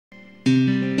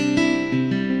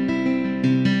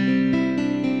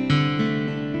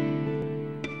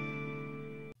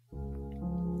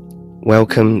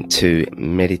Welcome to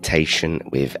Meditation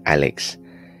with Alex,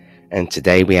 and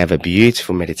today we have a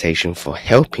beautiful meditation for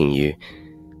helping you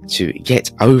to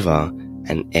get over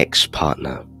an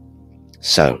ex-partner.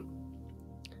 So,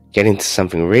 get into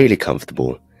something really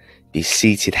comfortable, be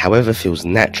seated however feels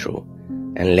natural,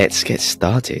 and let's get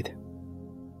started.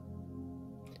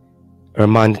 A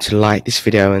reminder to like this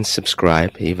video and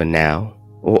subscribe either now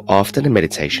or after the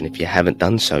meditation if you haven't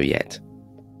done so yet.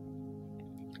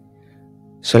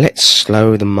 So let's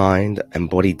slow the mind and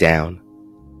body down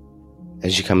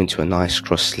as you come into a nice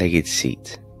cross-legged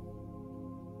seat.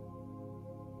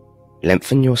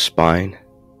 Lengthen your spine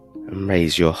and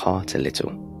raise your heart a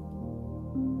little.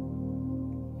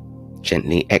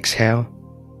 Gently exhale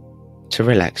to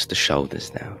relax the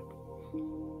shoulders down.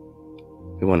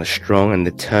 We want a strong and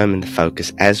determined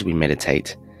focus as we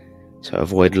meditate, so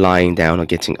avoid lying down or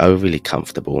getting overly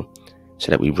comfortable so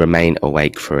that we remain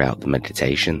awake throughout the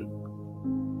meditation.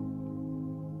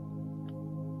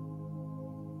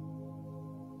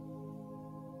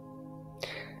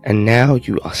 And now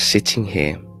you are sitting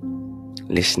here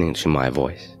listening to my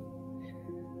voice,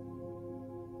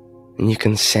 and you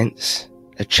can sense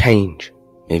a change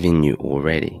within you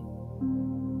already.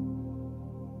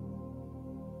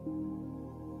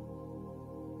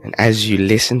 And as you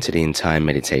listen to the entire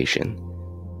meditation,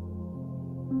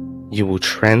 you will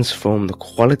transform the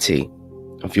quality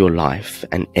of your life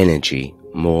and energy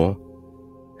more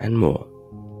and more.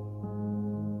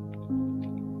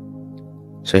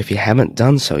 So if you haven't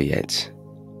done so yet,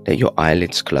 let your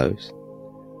eyelids close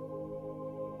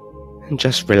and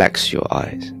just relax your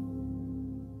eyes.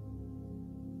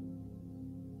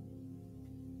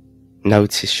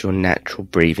 Notice your natural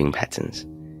breathing patterns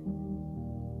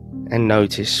and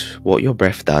notice what your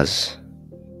breath does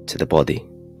to the body.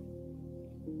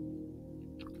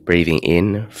 Breathing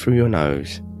in through your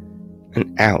nose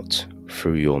and out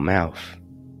through your mouth.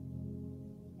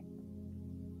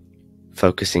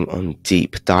 Focusing on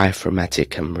deep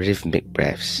diaphragmatic and rhythmic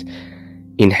breaths,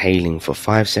 inhaling for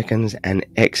 5 seconds and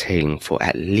exhaling for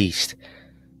at least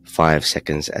 5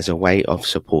 seconds as a way of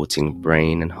supporting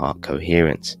brain and heart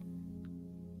coherence,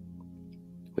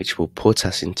 which will put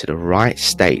us into the right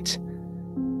state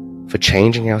for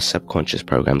changing our subconscious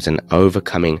programs and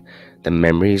overcoming the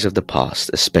memories of the past,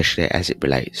 especially as it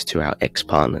relates to our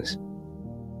ex-partners.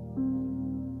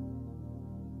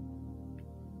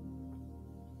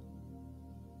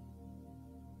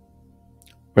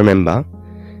 Remember,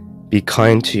 be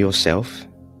kind to yourself.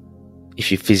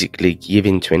 If you physically give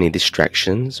in to any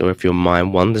distractions or if your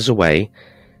mind wanders away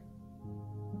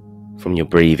from your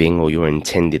breathing or your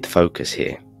intended focus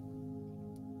here.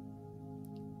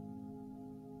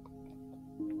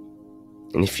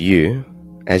 And if you,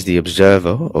 as the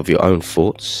observer of your own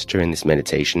thoughts during this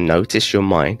meditation, notice your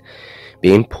mind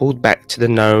being pulled back to the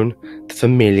known, the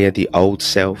familiar, the old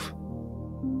self,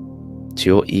 to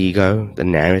your ego, the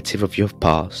narrative of your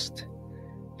past,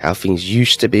 how things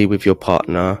used to be with your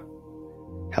partner,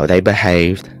 how they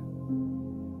behaved,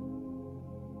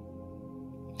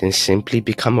 then simply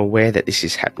become aware that this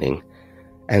is happening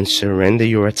and surrender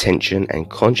your attention and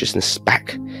consciousness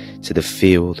back to the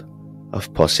field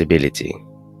of possibility.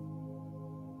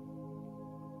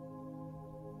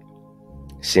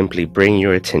 Simply bring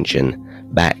your attention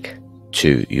back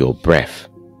to your breath.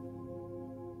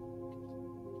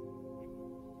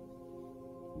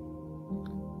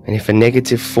 And if a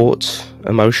negative thought,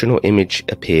 emotional image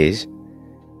appears,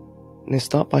 then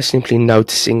start by simply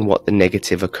noticing what the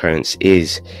negative occurrence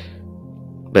is,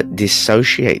 but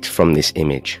dissociate from this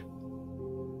image.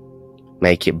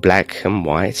 Make it black and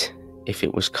white if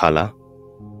it was color,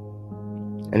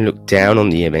 and look down on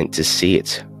the event to see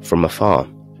it from afar.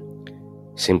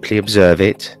 Simply observe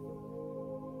it,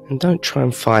 and don't try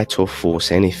and fight or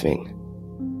force anything.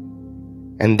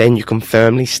 And then you can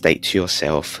firmly state to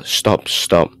yourself, stop,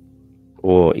 stop,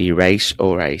 or erase,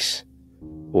 or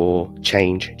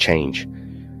change,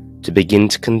 to begin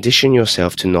to condition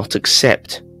yourself to not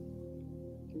accept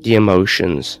the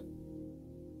emotions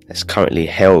that's currently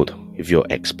held with your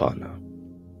ex-partner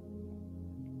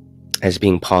as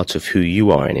being part of who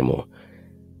you are anymore.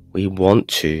 We want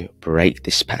to break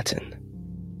this pattern,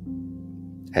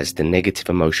 as the negative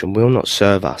emotion will not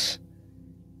serve us.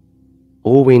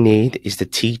 All we need is the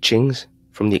teachings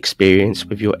from the experience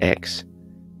with your ex,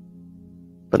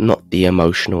 but not the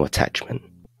emotional attachment.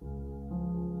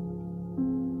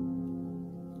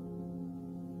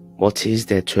 What is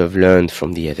there to have learned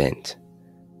from the event?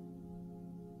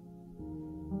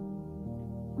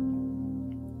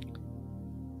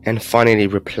 And finally,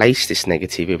 replace this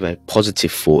negative with a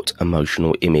positive thought,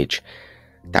 emotional image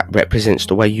that represents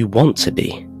the way you want to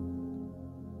be,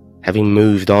 having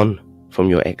moved on from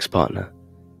your ex-partner.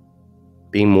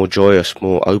 Being more joyous,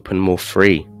 more open, more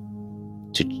free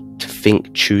to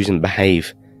think, choose and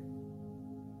behave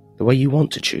the way you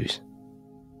want to choose.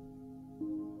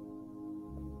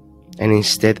 And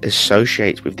instead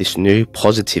associate with this new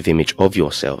positive image of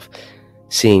yourself,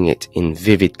 seeing it in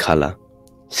vivid colour,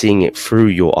 seeing it through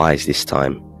your eyes this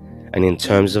time, and in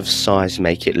terms of size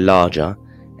make it larger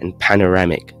and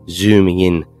panoramic, zooming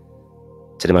in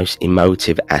to the most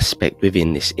emotive aspect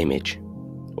within this image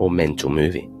or mental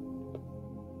movie.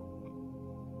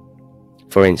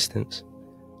 For instance,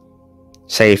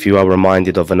 say if you are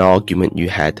reminded of an argument you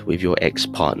had with your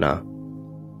ex-partner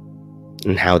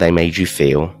and how they made you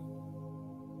feel.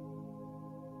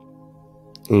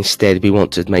 Instead, we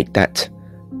want to make that,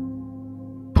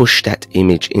 push that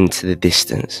image into the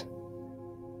distance.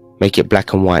 Make it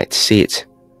black and white, see it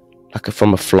like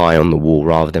from a fly on the wall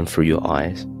rather than through your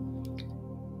eyes.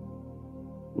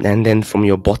 And then from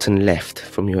your bottom left,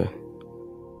 from your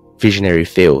visionary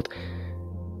field,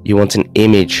 you want an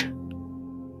image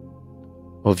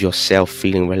of yourself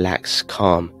feeling relaxed,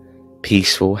 calm,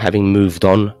 peaceful, having moved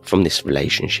on from this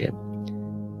relationship.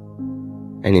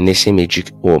 And in this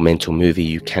image or mental movie,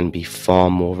 you can be far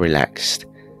more relaxed,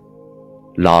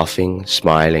 laughing,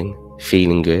 smiling,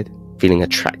 feeling good, feeling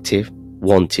attractive,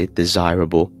 wanted,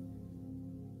 desirable,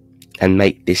 and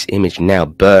make this image now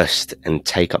burst and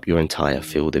take up your entire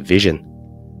field of vision.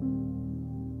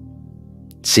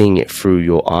 Seeing it through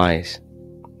your eyes.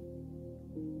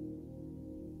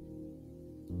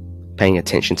 Paying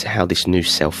attention to how this new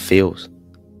self feels.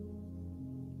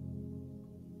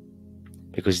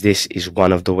 Because this is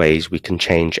one of the ways we can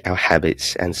change our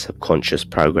habits and subconscious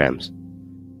programs.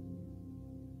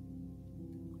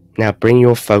 Now bring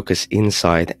your focus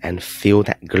inside and feel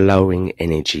that glowing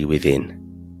energy within.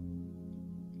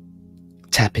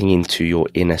 Tapping into your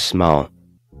inner smile,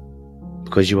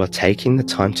 because you are taking the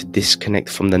time to disconnect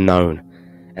from the known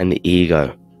and the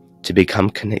ego to become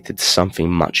connected to something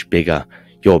much bigger,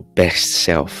 your best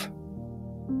self.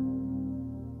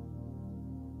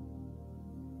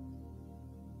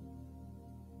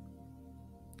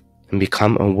 And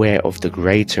become aware of the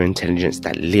greater intelligence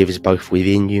that lives both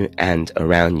within you and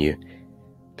around you,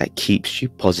 that keeps you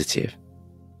positive,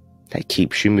 that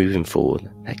keeps you moving forward,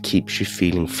 that keeps you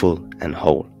feeling full and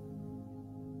whole.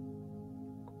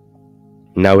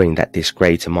 Knowing that this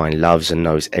greater mind loves and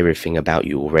knows everything about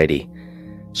you already,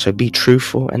 so be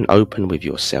truthful and open with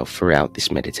yourself throughout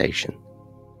this meditation.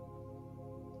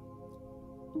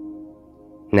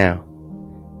 Now,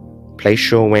 place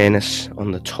your awareness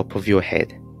on the top of your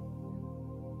head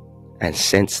and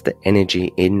sense the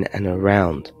energy in and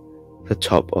around the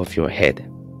top of your head.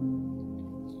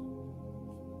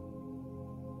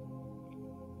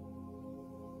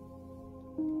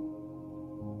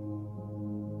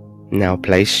 Now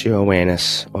place your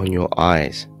awareness on your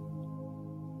eyes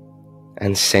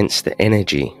and sense the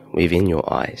energy within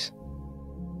your eyes.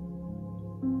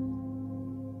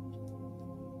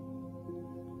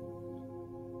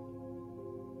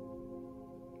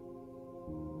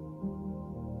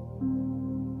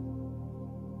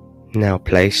 Now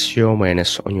place your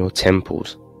awareness on your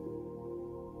temples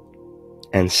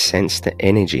and sense the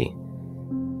energy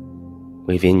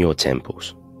within your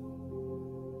temples.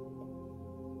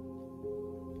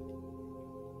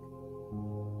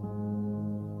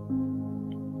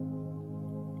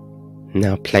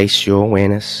 Now place your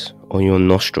awareness on your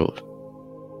nostrils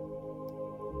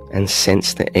and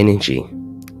sense the energy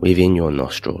within your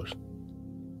nostrils.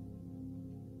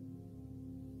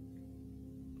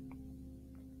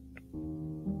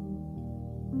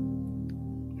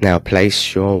 Now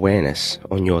place your awareness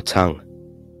on your tongue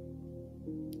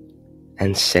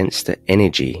and sense the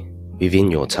energy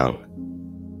within your tongue.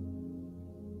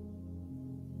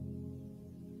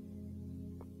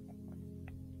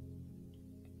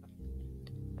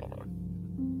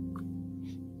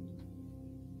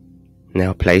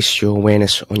 Now place your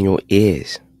awareness on your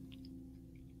ears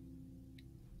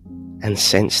and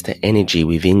sense the energy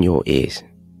within your ears.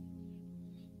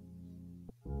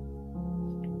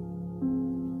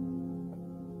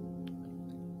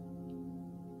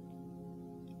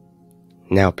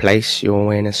 Now place your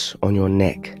awareness on your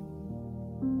neck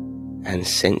and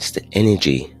sense the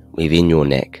energy within your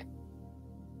neck.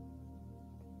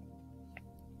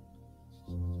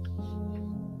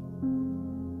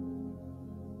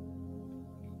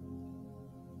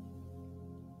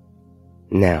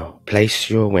 Now place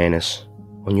your awareness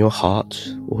on your heart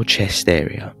or chest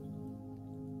area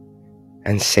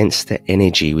and sense the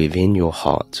energy within your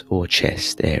heart or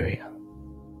chest area.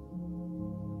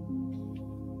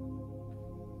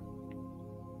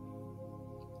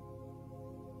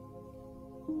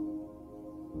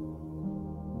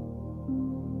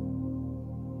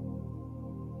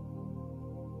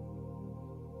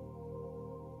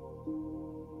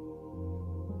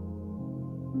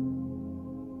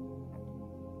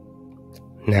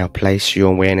 Now place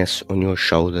your awareness on your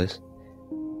shoulders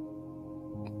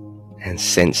and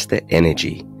sense the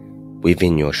energy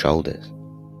within your shoulders.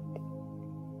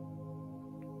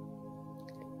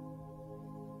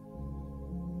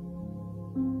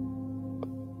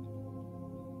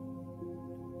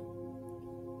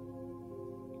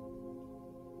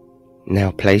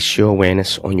 Now place your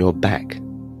awareness on your back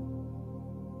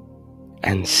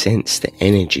and sense the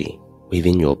energy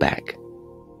within your back.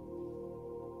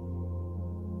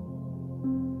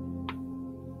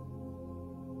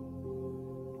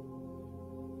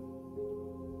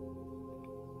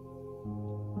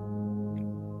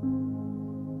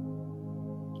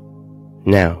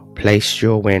 Now place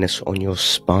your awareness on your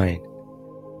spine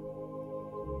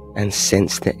and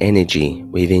sense the energy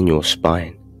within your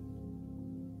spine.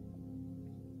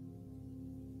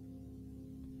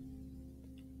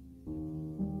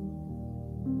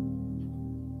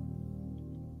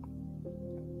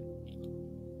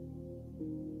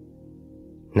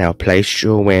 Now place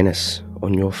your awareness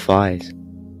on your thighs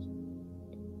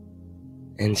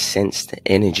and sense the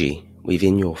energy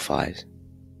within your thighs.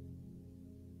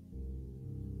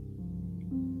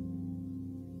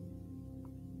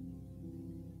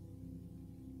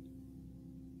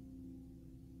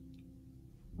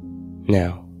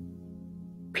 Now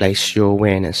place your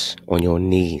awareness on your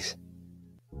knees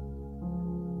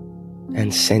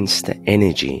and sense the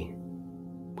energy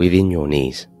within your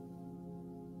knees.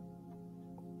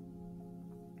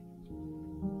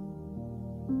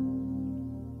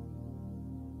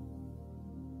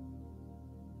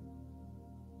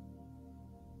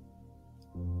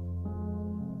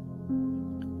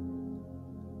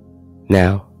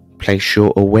 Now place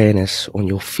your awareness on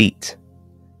your feet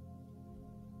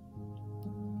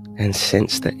and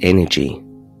sense the energy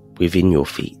within your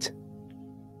feet.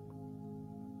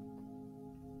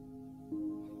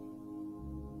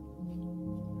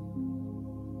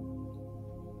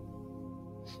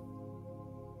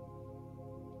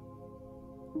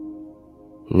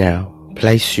 Now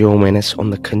place your awareness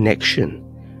on the connection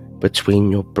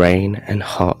between your brain and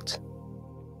heart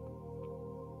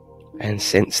and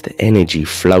sense the energy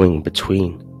flowing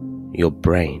between your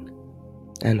brain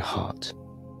and heart.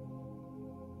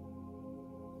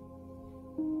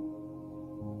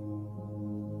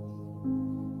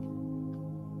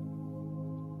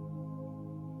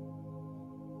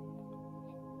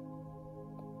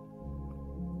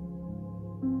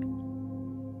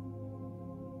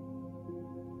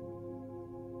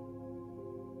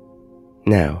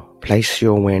 Now place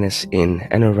your awareness in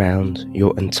and around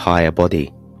your entire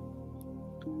body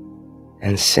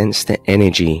and sense the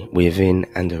energy within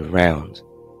and around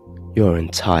your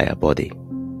entire body.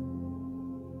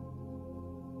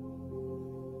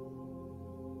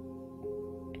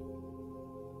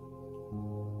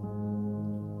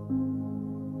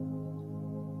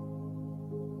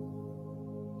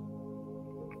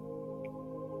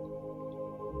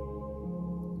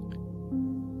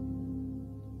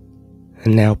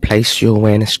 And now place your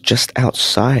awareness just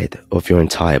outside of your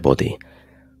entire body,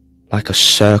 like a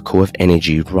circle of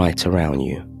energy right around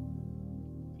you,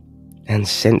 and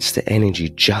sense the energy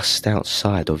just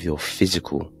outside of your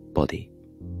physical body.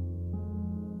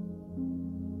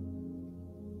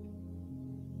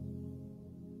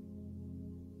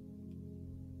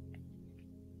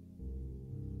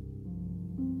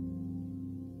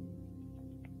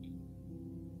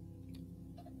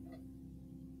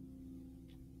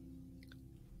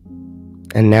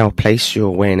 And now place your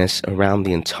awareness around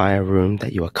the entire room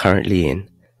that you are currently in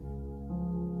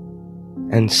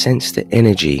and sense the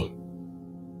energy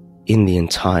in the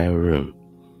entire room.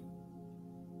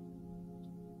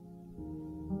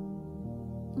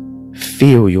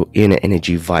 Feel your inner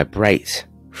energy vibrate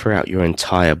throughout your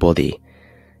entire body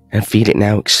and feel it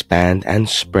now expand and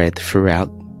spread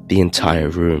throughout the entire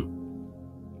room.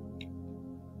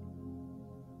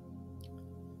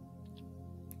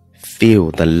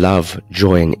 Feel the love,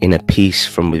 joy and inner peace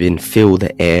from within fill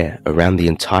the air around the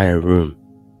entire room.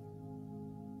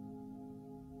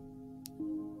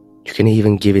 You can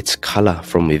even give it colour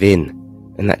from within,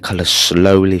 and that colour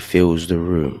slowly fills the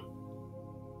room.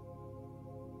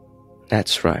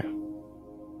 That's right.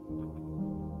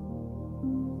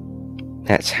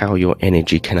 That's how your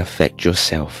energy can affect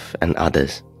yourself and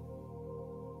others.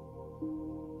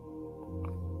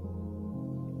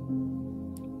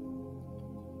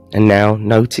 And now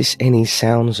notice any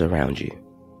sounds around you,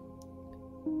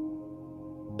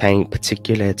 paying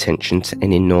particular attention to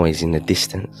any noise in the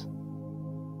distance.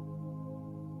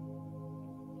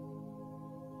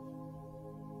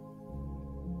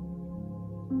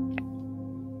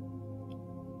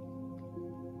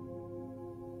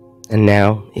 And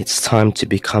now it's time to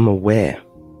become aware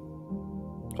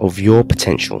of your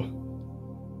potential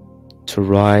to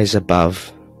rise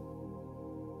above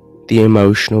the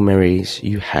emotional memories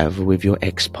you have with your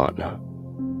ex-partner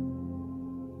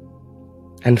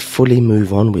and fully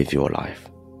move on with your life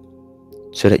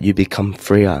so that you become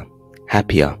freer,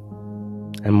 happier,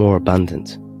 and more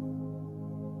abundant.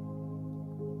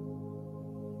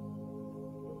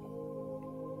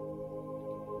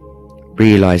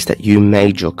 Realize that you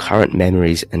made your current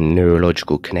memories and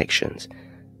neurological connections,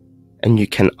 and you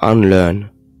can unlearn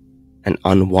and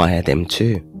unwire them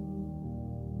too.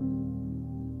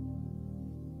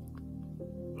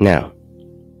 Now,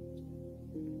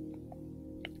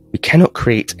 we cannot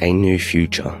create a new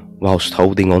future whilst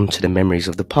holding on to the memories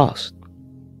of the past.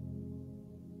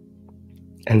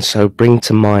 And so bring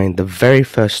to mind the very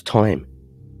first time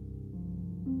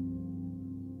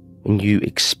when you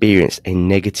experienced a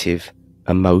negative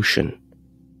emotion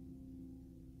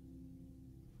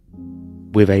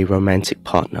with a romantic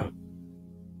partner.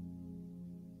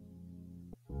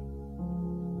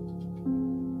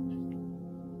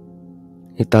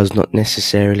 It does not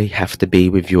necessarily have to be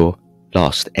with your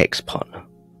last ex-partner.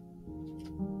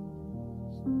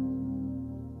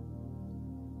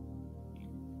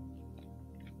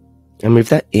 And with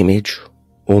that image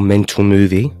or mental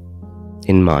movie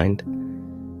in mind,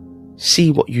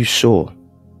 see what you saw,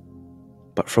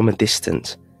 but from a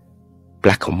distant,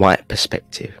 black and white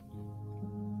perspective,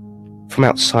 from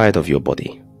outside of your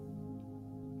body.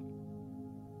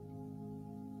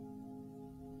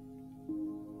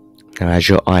 Now, as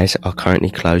your eyes are currently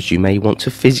closed, you may want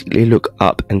to physically look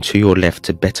up and to your left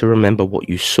to better remember what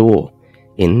you saw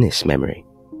in this memory.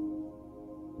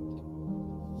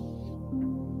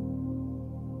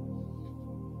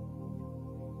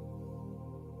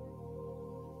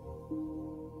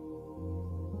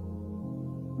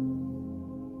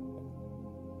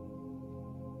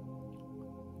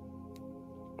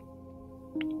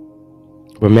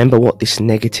 Remember what this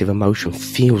negative emotion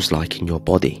feels like in your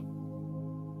body.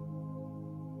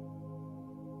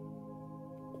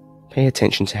 Pay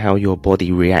attention to how your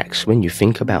body reacts when you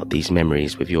think about these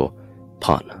memories with your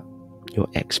partner, your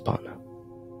ex-partner.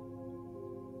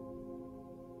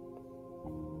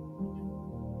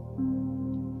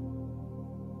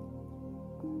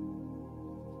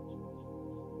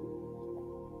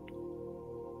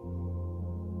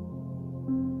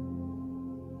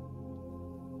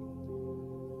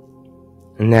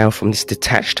 And now, from this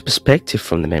detached perspective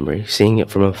from the memory, seeing it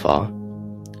from afar,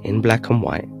 in black and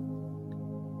white,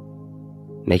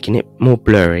 making it more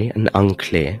blurry and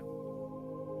unclear,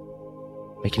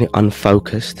 making it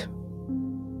unfocused.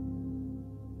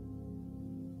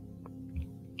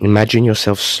 Imagine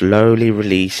yourself slowly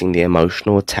releasing the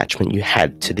emotional attachment you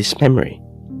had to this memory.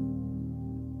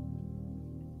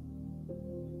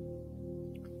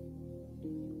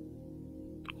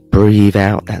 Breathe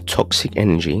out that toxic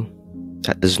energy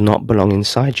that does not belong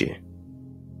inside you.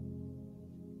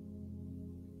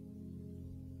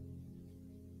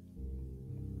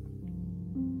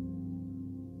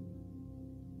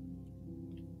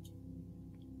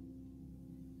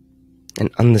 And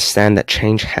understand that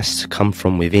change has to come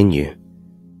from within you.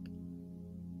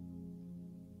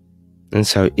 And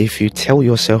so if you tell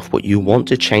yourself what you want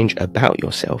to change about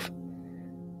yourself,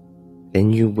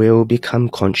 then you will become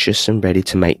conscious and ready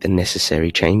to make the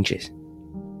necessary changes.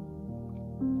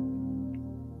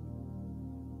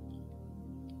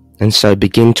 And so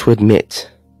begin to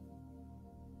admit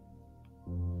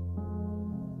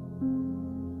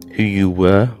who you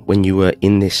were when you were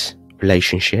in this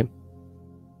relationship,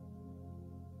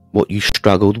 what you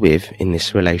struggled with in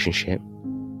this relationship,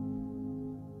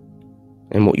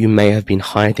 and what you may have been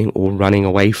hiding or running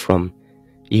away from,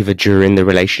 either during the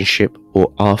relationship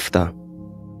or after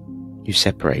you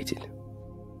separated.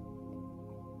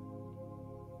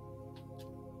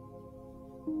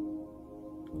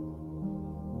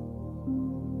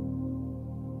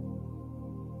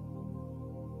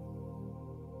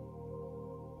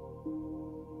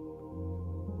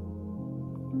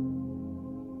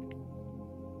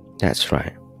 That's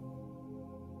right.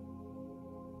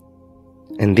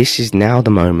 And this is now the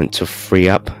moment to free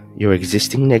up your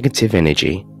existing negative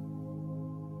energy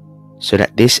so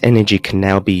that this energy can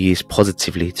now be used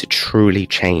positively to truly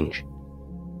change.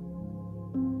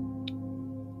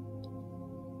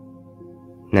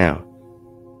 Now,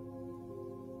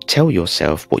 tell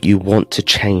yourself what you want to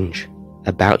change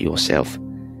about yourself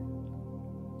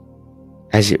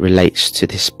as it relates to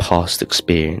this past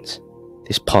experience,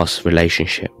 this past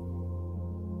relationship.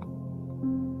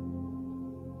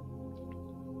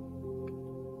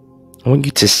 I want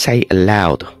you to say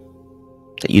aloud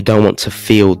that you don't want to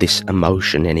feel this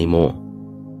emotion anymore,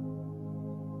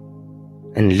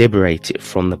 and liberate it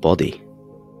from the body.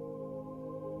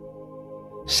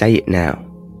 Say it now.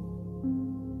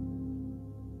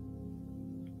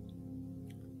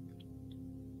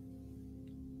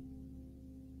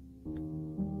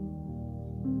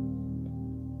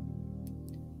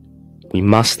 We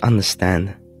must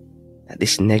understand that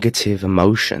this negative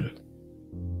emotion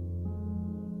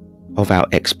of our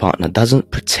ex-partner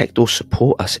doesn't protect or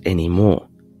support us anymore.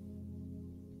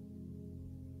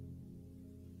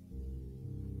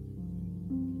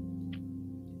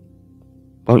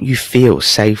 Won't you feel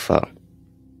safer,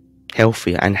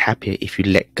 healthier and happier if you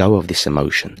let go of this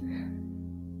emotion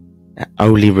and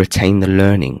only retain the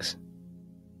learnings?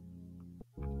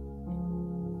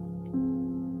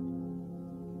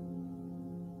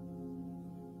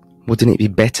 Wouldn't it be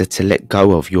better to let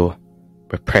go of your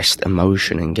repressed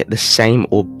emotion and get the same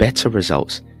or better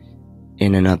results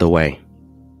in another way?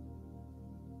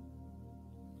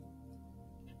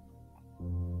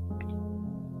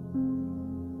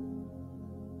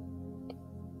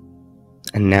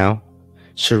 And now,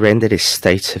 surrender this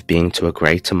state of being to a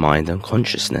greater mind and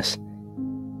consciousness,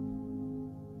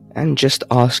 and just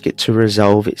ask it to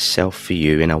resolve itself for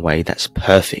you in a way that's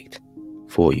perfect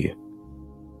for you.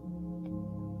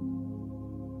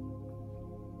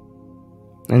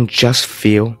 And just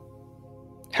feel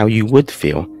how you would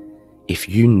feel if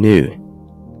you knew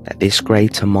that this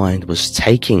greater mind was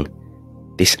taking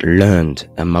this learned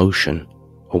emotion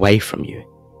away from you,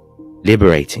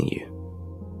 liberating you.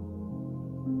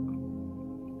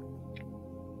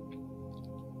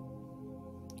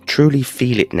 Truly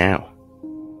feel it now,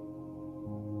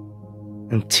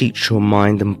 and teach your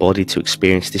mind and body to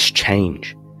experience this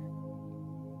change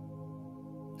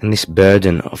and this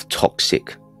burden of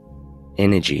toxic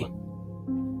energy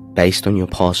based on your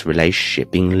past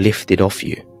relationship being lifted off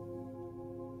you.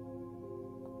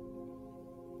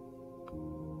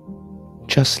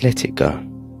 Just let it go.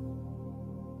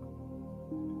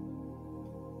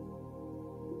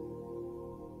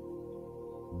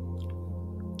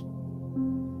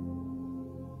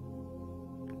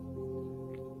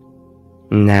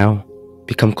 Now,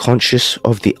 become conscious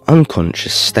of the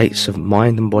unconscious states of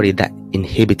mind and body that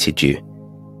inhibited you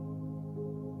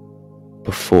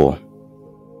before.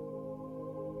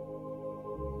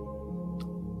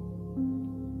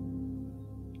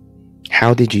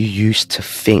 How did you used to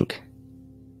think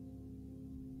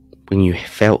when you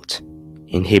felt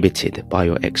inhibited by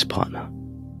your ex-partner?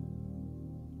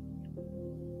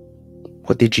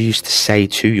 What did you used to say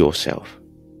to yourself?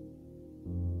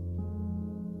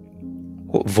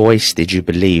 What voice did you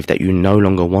believe that you no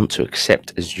longer want to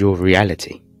accept as your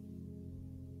reality?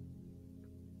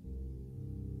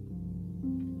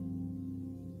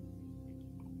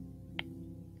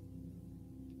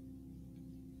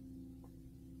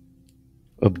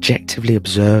 Objectively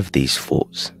observe these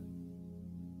thoughts.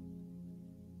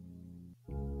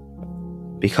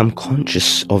 Become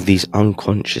conscious of these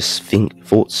unconscious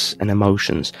thoughts and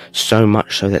emotions, so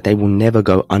much so that they will never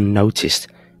go unnoticed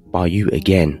by you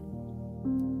again.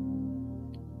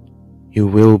 You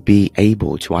will be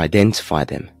able to identify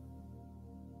them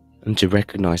and to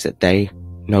recognize that they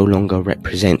no longer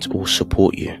represent or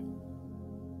support you.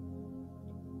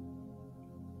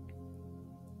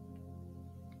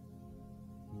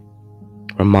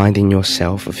 Reminding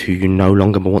yourself of who you no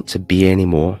longer want to be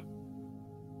anymore,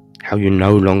 how you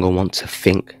no longer want to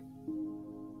think,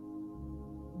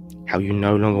 how you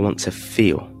no longer want to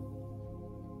feel,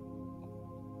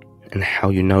 and how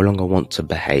you no longer want to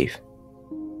behave.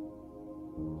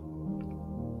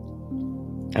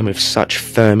 And with such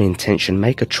firm intention,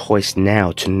 make a choice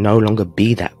now to no longer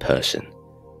be that person.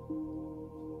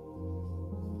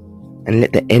 And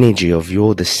let the energy of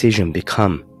your decision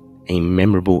become a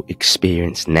memorable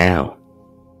experience now.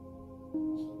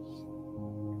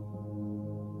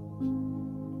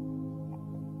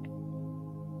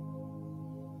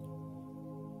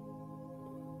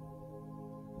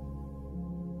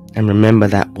 And remember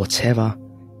that whatever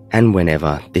and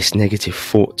whenever this negative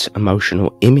thought, emotion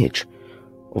or image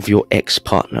of your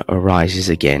ex-partner arises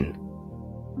again,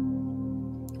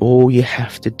 all you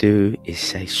have to do is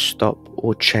say stop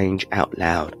or change out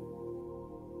loud.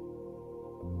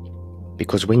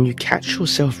 Because when you catch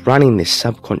yourself running this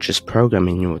subconscious program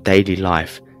in your daily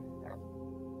life,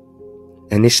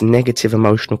 and this negative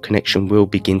emotional connection will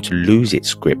begin to lose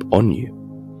its grip on you,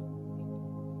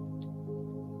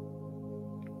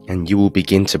 and you will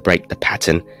begin to break the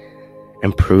pattern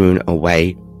and prune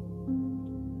away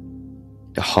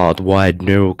the hardwired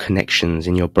neural connections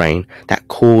in your brain that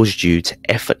caused you to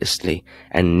effortlessly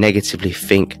and negatively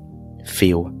think,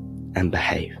 feel and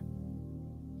behave.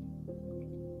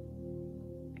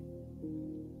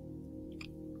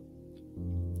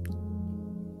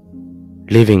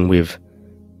 Living with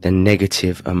the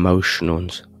negative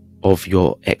emotions of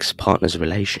your ex-partner's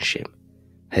relationship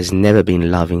has never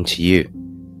been loving to you.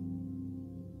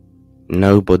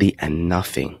 Nobody and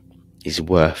nothing is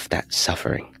worth that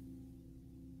suffering.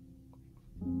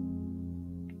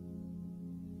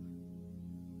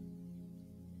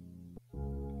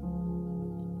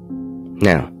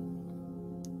 Now,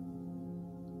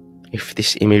 if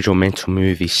this image or mental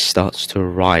movie starts to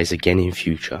arise again in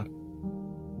future,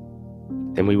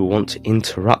 then we will want to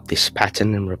interrupt this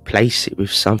pattern and replace it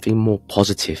with something more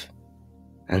positive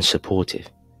and supportive.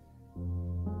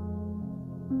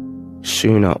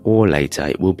 Sooner or later,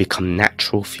 it will become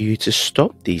natural for you to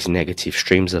stop these negative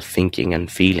streams of thinking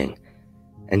and feeling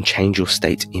and change your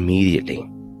state immediately.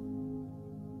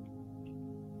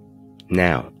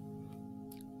 Now,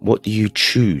 what do you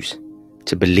choose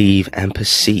to believe and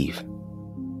perceive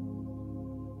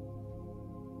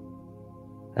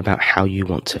about how you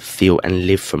want to feel and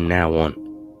live from now on?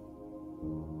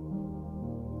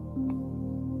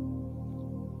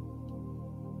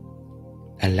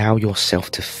 Allow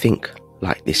yourself to think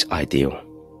like this ideal.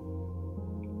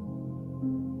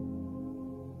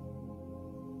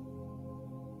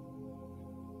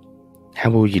 How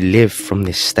will you live from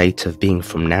this state of being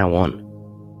from now on?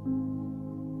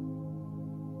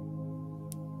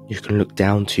 You can look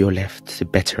down to your left to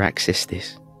better access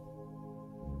this.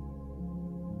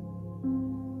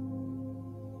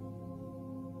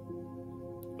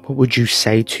 What would you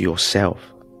say to yourself?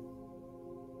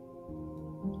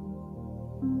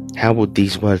 How would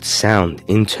these words sound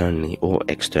internally or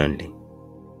externally?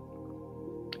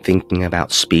 Thinking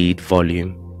about speed,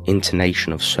 volume,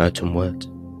 intonation of certain words.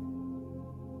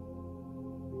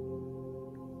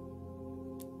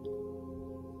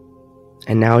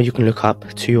 And now you can look up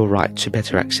to your right to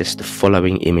better access the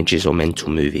following images or mental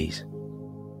movies.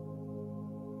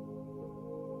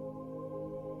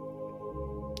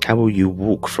 How will you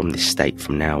walk from this state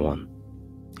from now on,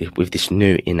 with this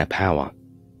new inner power?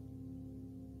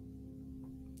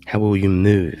 How will you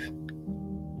move?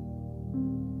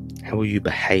 How will you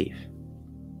behave?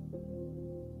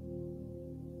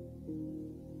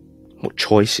 What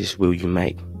choices will you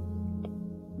make?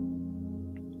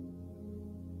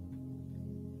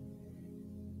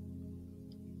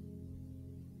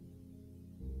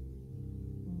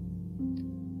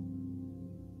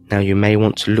 Now you may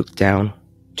want to look down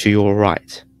to your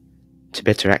right to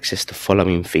better access the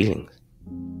following feelings.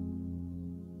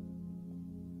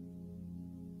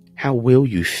 How will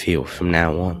you feel from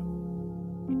now on?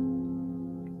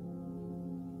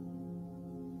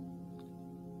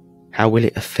 How will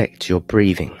it affect your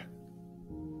breathing?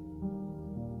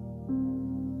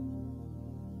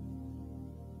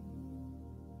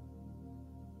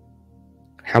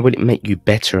 How will it make you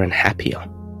better and happier?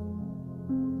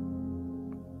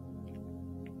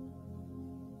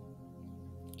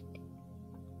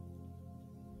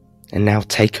 And now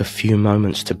take a few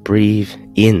moments to breathe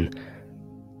in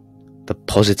the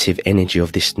positive energy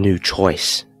of this new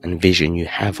choice and vision you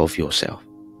have of yourself.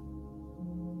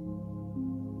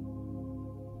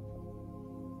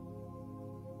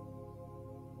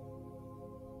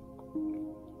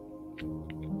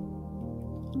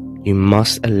 You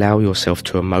must allow yourself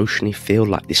to emotionally feel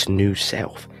like this new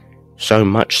self, so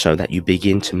much so that you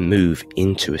begin to move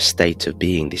into a state of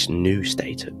being, this new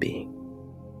state of being.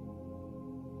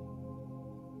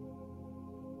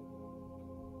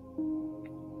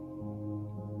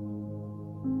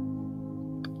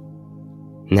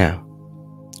 Now,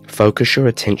 focus your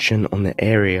attention on the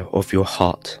area of your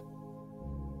heart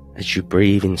as you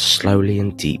breathe in slowly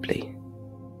and deeply.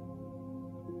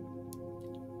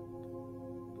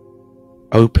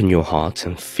 Open your heart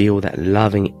and feel that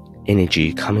loving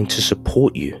energy coming to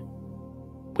support you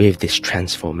with this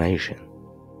transformation.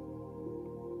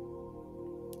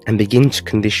 And begin to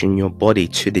condition your body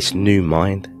to this new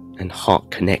mind and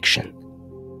heart connection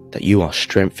that you are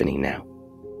strengthening now.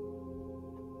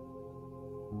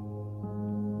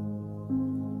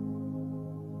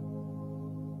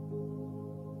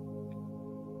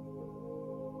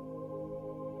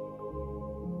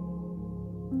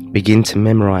 Begin to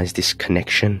memorize this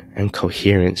connection and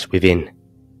coherence within.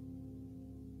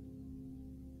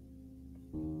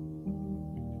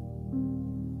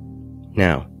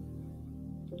 Now,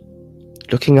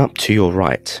 looking up to your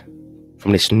right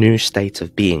from this new state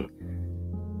of being,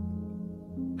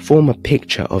 form a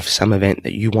picture of some event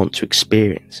that you want to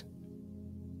experience.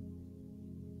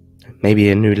 Maybe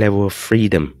a new level of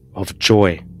freedom, of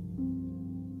joy,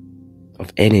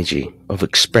 of energy, of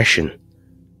expression,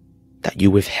 that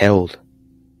you withheld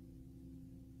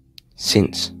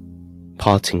since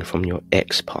parting from your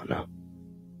ex-partner.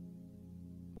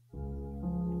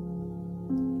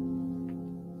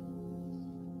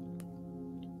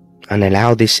 And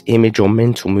allow this image or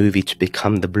mental movie to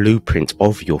become the blueprint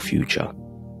of your future.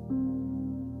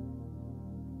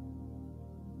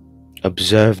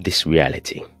 Observe this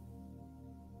reality.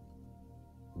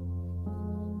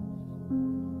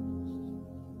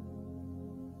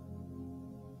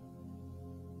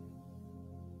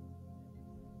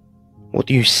 What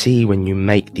do you see when you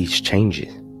make these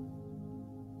changes?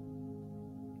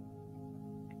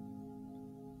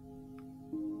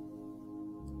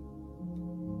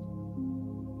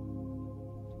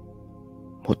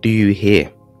 What do you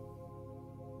hear?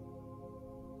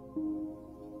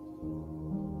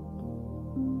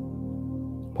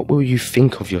 What will you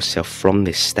think of yourself from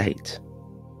this state?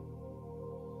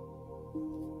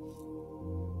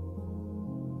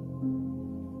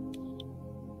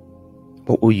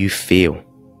 What will you feel?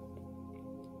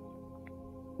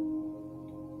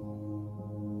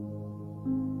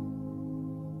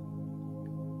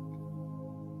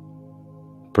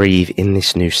 Breathe in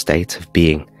this new state of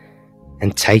being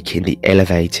and take in the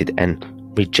elevated and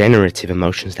regenerative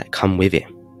emotions that come with it.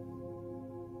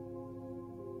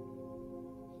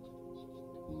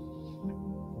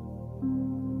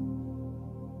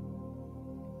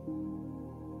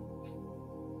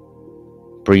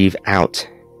 Breathe out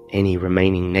any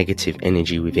remaining negative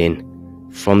energy within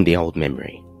from the old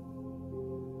memory.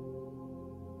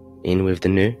 In with the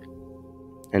new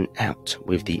and out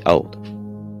with the old.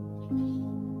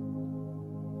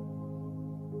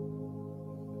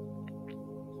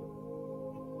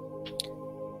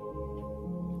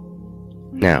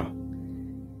 Now,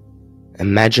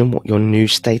 imagine what your new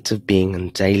state of being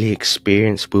and daily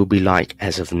experience will be like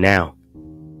as of now.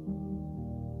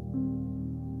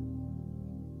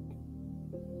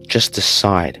 Just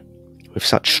decide with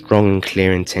such strong and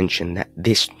clear intention that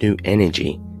this new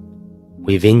energy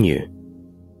within you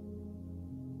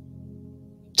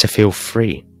to feel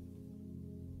free,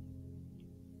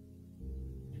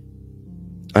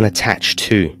 unattached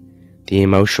to the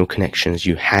emotional connections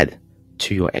you had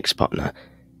to your ex-partner,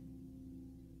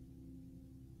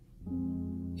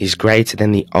 is greater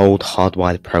than the old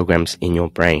hardwired programs in your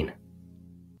brain,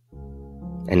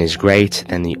 and is greater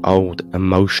than the old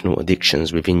emotional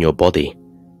addictions within your body.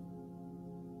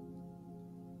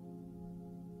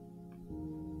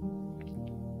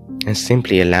 And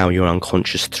simply allow your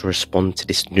unconscious to respond to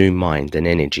this new mind and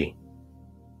energy.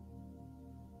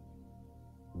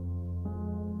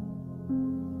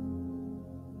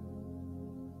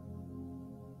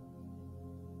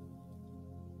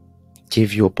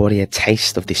 Give your body a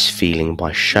taste of this feeling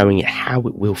by showing it how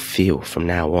it will feel from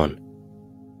now on.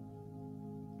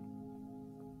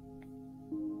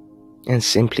 And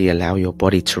simply allow your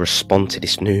body to respond to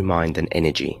this new mind and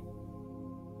energy.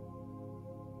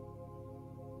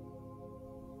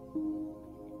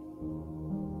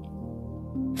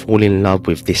 Fall in love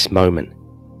with this moment.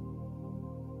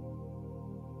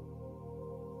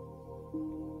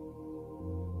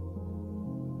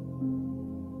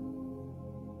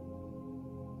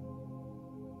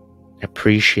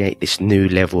 Appreciate this new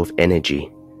level of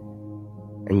energy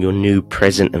and your new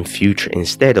present and future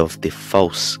instead of the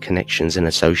false connections and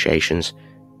associations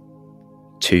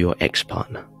to your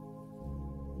ex-partner.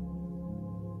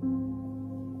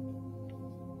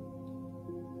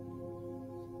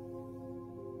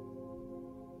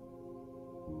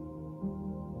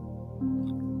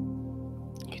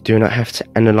 You do not have to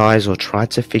analyze or try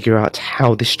to figure out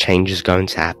how this change is going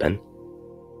to happen.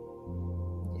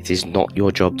 It is not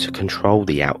your job to control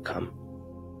the outcome.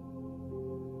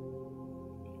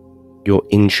 Your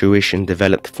intuition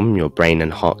developed from your brain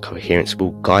and heart coherence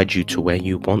will guide you to where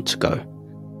you want to go.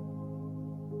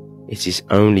 It is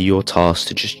only your task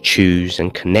to just choose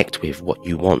and connect with what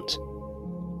you want,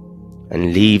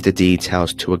 and leave the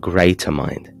details to a greater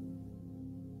mind.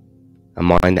 A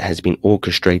mind that has been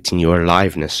orchestrating your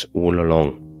aliveness all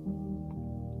along.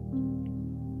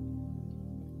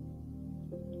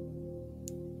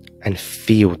 And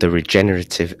feel the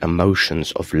regenerative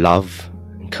emotions of love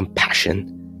and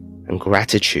compassion and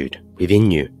gratitude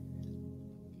within you.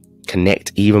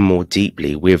 Connect even more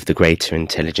deeply with the greater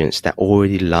intelligence that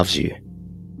already loves you.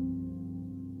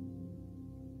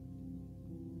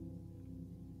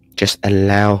 Just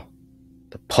allow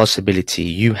the possibility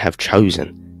you have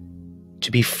chosen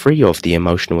to be free of the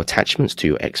emotional attachments to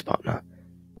your ex-partner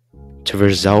to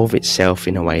resolve itself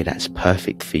in a way that's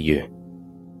perfect for you.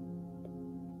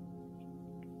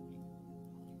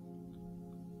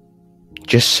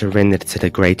 Just surrender to the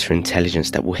greater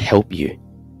intelligence that will help you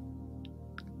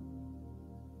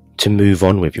to move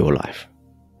on with your life.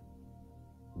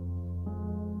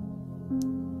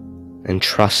 And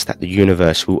trust that the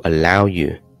universe will allow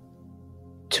you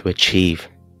to achieve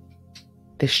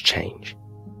this change.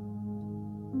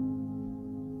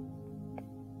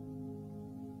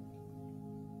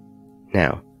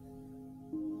 Now,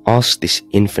 ask this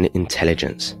infinite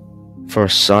intelligence for a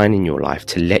sign in your life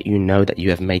to let you know that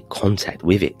you have made contact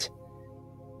with it.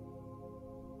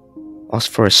 Ask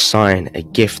for a sign, a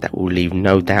gift that will leave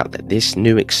no doubt that this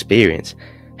new experience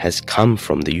has come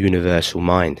from the universal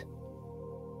mind.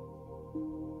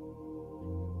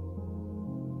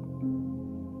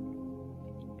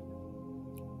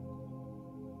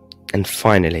 And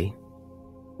finally,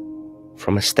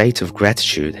 from a state of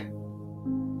gratitude,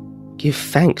 give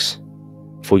thanks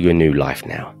for your new life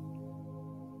now.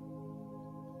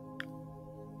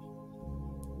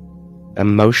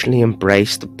 Emotionally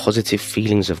embrace the positive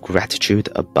feelings of gratitude,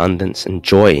 abundance, and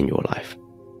joy in your life.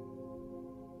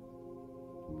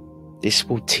 This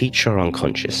will teach your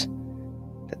unconscious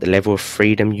that the level of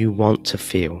freedom you want to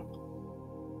feel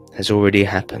has already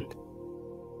happened.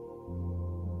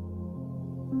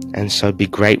 And so be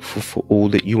grateful for all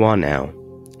that you are now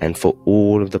and for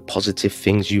all of the positive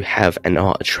things you have and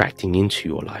are attracting into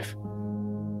your life.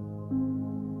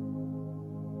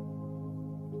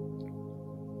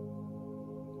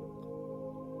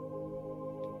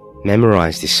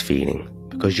 Memorize this feeling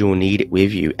because you will need it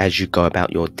with you as you go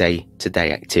about your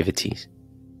day-to-day activities.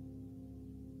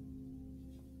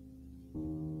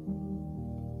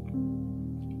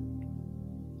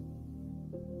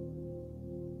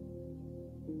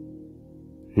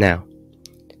 Now,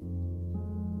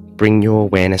 bring your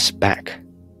awareness back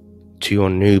to your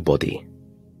new body,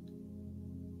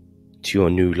 to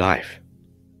your new life,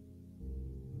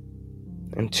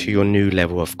 and to your new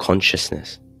level of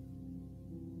consciousness.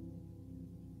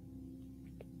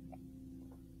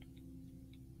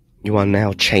 You are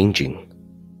now changing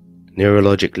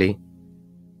neurologically,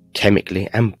 chemically,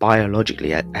 and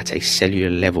biologically at a cellular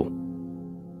level.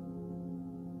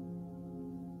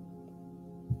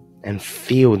 And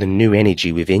feel the new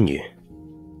energy within you.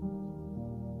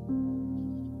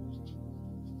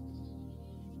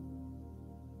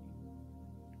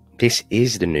 This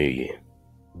is the new you.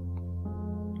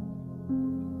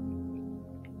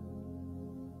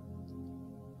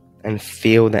 And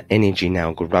feel that energy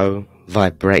now grow,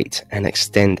 vibrate, and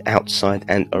extend outside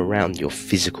and around your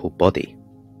physical body.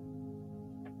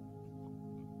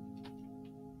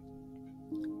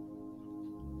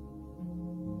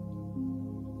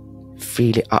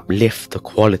 Feel it uplift the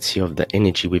quality of the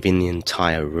energy within the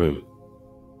entire room.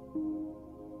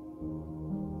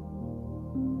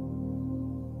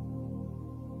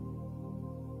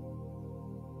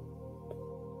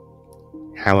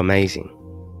 How amazing.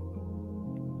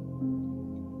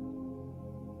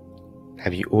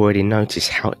 Have you already noticed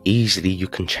how easily you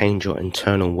can change your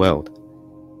internal world?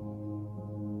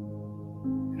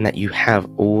 And that you have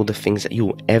all the things that you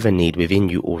will ever need within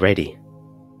you already?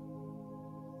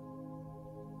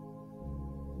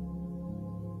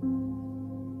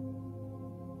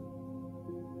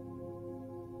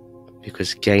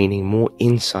 Because gaining more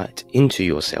insight into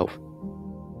yourself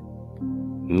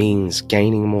means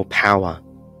gaining more power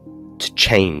to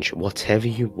change whatever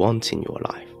you want in your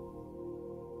life.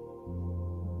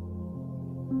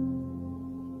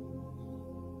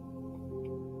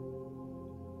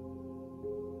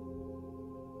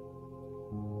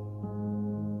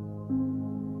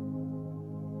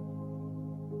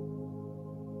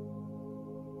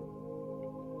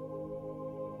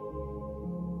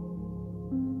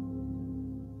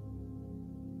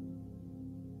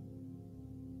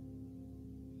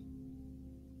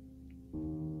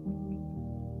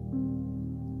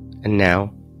 And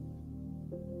now,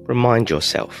 remind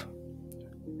yourself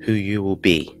who you will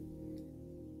be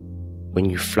when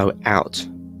you flow out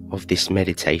of this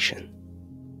meditation.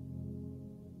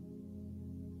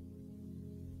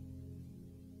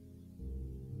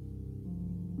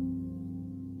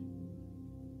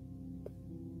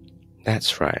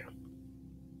 That's right.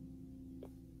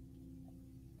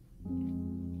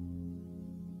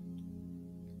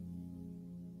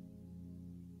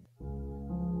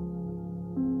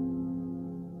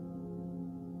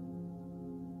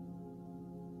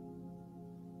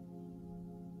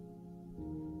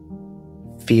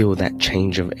 Feel that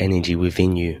change of energy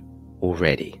within you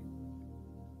already.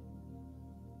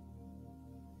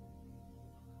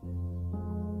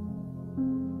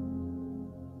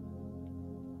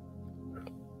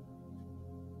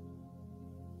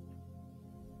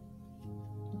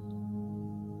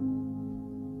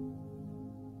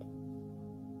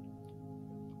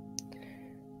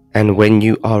 And when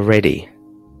you are ready,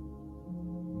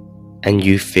 and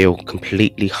you feel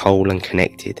completely whole and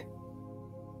connected.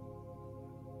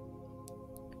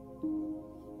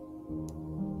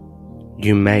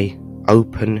 You may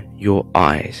open your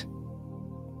eyes.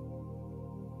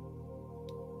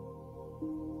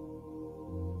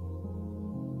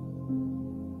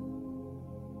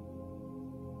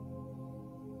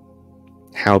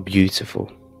 How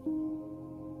beautiful.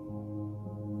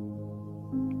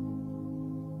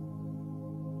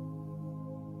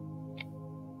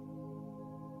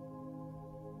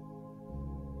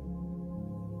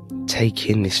 Take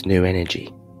in this new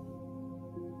energy.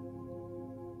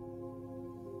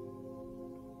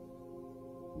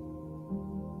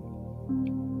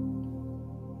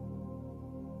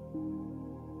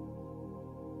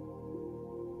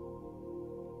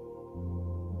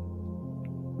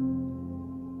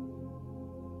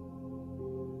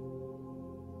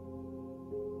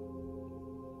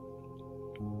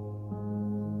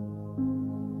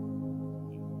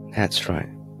 That's right.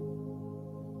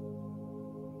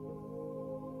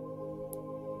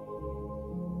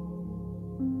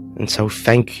 And so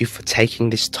thank you for taking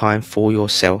this time for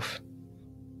yourself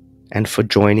and for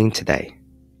joining today.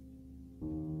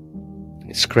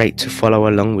 It's great to follow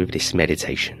along with this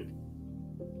meditation.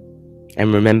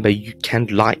 And remember, you can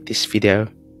like this video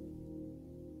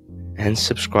and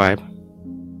subscribe.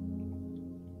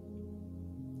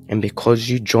 And because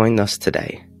you joined us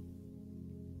today,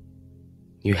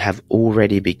 you have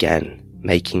already begun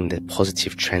making the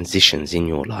positive transitions in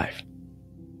your life.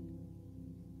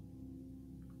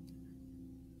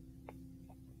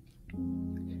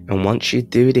 And once you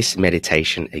do this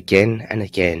meditation again and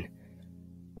again,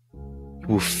 you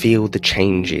will feel the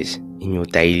changes in your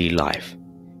daily life,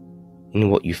 in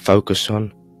what you focus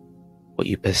on, what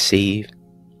you perceive,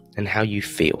 and how you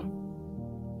feel.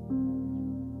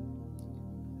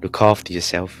 Look after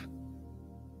yourself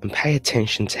and pay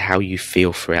attention to how you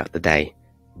feel throughout the day,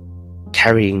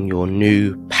 carrying your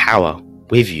new power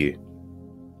with you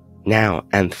now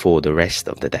and for the rest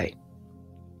of the day.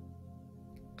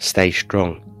 Stay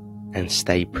strong and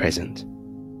stay present.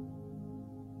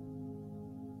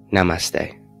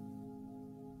 Namaste.